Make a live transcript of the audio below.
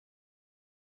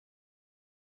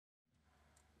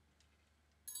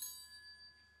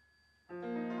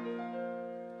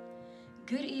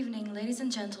Good evening, ladies and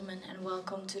gentlemen, and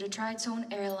welcome to the Tritone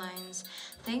Airlines.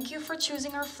 Thank you for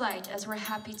choosing our flight, as we're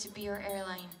happy to be your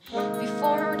airline.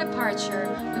 Before our departure,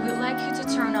 we would like you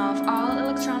to turn off all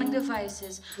electronic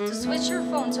devices, to switch your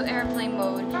phone to airplane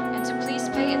mode, and to please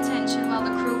pay attention while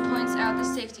the crew points out the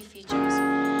safety features.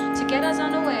 To get us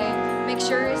on the way, make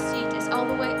sure your seat is all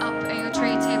the way up and your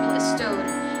tray table is stowed.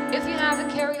 If you have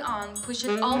a carry-on, push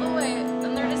it all the way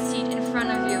under the seat in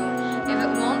front of you. If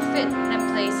it won't fit,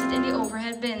 then place it in the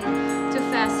overhead bin. To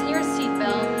fasten your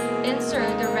seatbelt,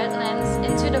 insert the red lens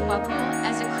into the buckle,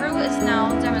 as the crew is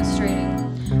now demonstrating.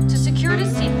 To secure the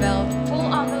seatbelt, pull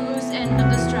on the loose end of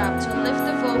the strap to lift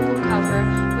the vocal cover,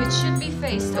 which should be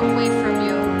faced away from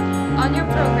you. On your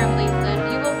program leaflet,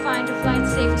 you will find a flight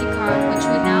safety card, which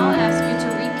we now ask you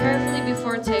to read carefully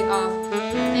before takeoff.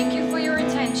 Thank you for your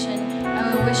attention,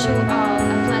 and we wish you all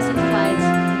a pleasant flight.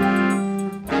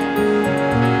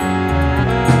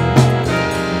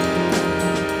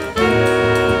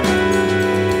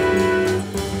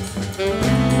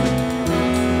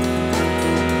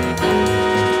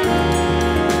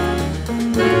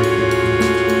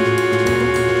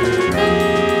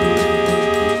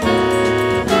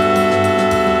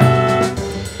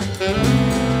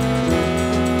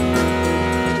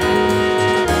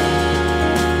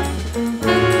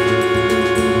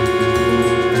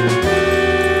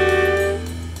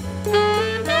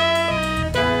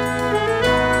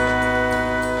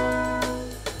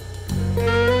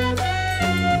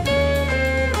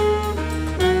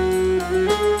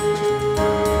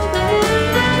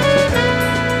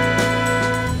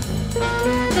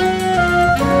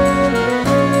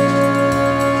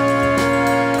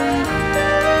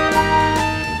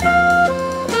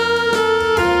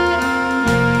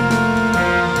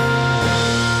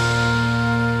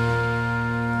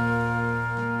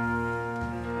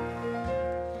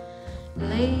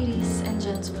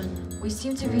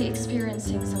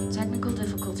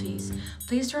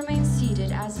 Please remain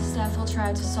seated as the staff will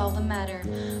try to solve the matter.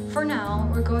 For now,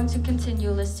 we're going to continue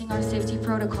listing our safety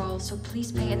protocols, so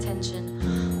please pay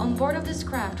attention. On board of this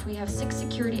craft, we have 6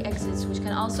 security exits, which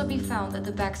can also be found at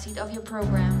the backseat of your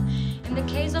program. In the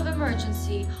case of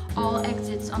emergency, all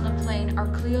exits on the plane are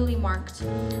clearly marked.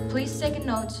 Please take a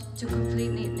note to complete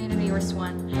the nearest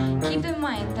one. Keep in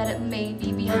mind that it may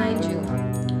be behind you.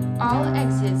 All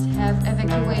exits have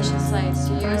evacuation slides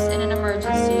to use in an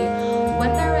emergency. When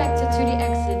directed to the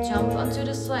exit, jump onto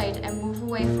the slide and move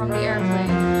away from the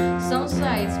airplane. Some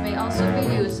slides may also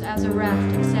be used as a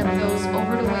raft, except those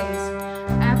over the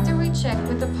wings. After we check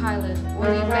with the pilot,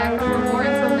 we'll be back for more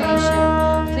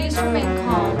information. Please remain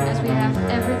calm, as we have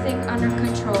everything under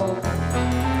control.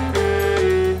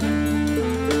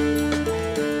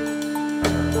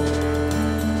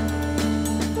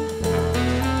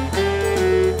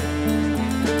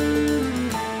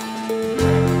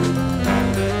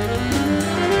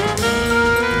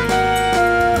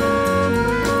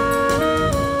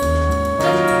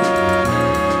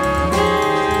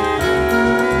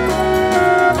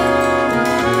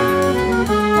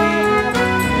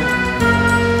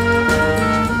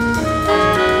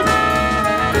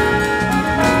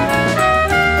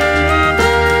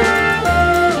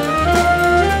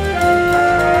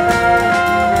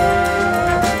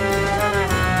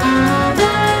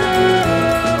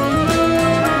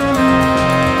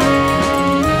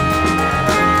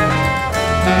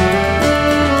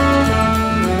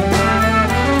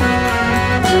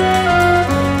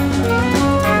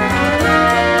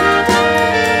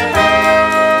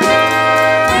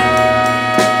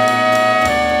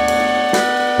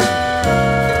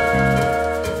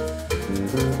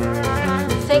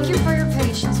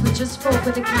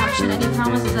 With the caption, and he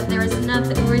promises that there is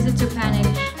nothing reason to panic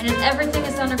and that everything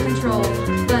is under control.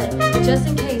 But just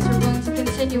in case, we're going to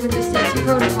continue with the safety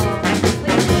protocol.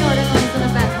 Please ignore the noise in the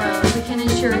background. We can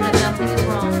ensure that nothing is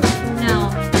wrong.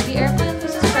 Now, if the airplane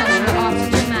loses pressure,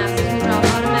 oxygen masks will drop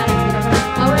automatically.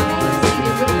 While remaining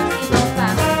seated with your seatbelt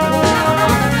fastened, pull down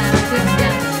all the masks to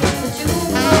extend. The tube will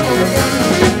move over your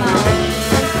nose and mouth.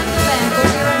 Slip the bag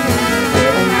over your head and clear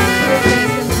the mask to your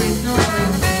face and breathe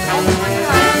normally. Only when you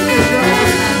are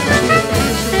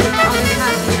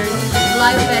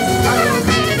life vests are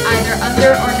located either under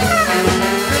or next to you.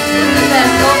 Slip the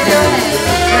vest over your head,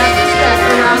 wrap the strap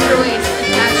around your waist,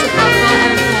 attach your buckle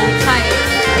and pull tight.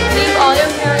 Leave all your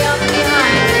carry-on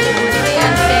behind and quickly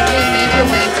and safely make your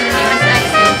way to the nearest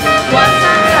exit. Once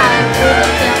on time, pull the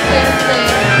strap clear the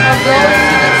plane or go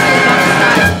into the tube on the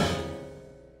side.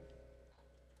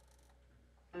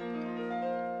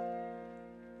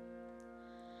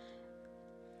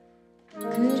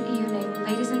 Good evening,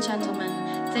 ladies and gentlemen.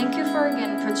 Thank you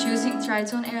again for choosing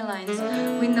Tritone Airlines.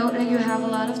 We know that you have a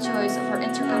lot of choice for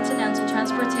intercontinental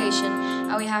transportation,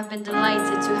 and we have been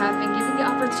delighted to have been given the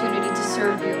opportunity to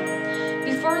serve you.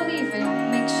 Before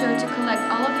leaving, make sure to collect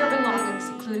all of your belongings,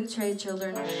 including tray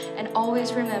children, and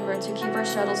always remember to keep our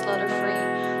shuttles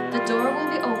clutter-free. The door will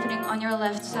be opening on your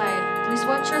left side. Please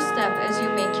watch your step as you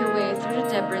make your way through the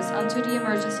debris onto the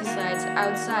emergency slides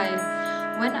outside.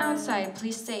 When outside,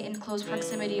 please stay in close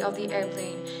proximity of the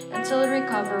airplane until the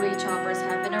recovery choppers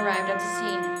have been arrived at the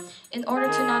scene. In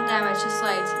order to not damage the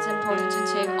slides, it's important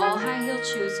to take all high-heeled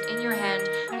shoes in your hand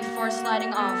before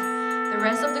sliding off. The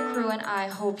rest of the crew and I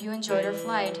hope you enjoyed our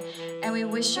flight, and we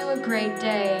wish you a great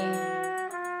day.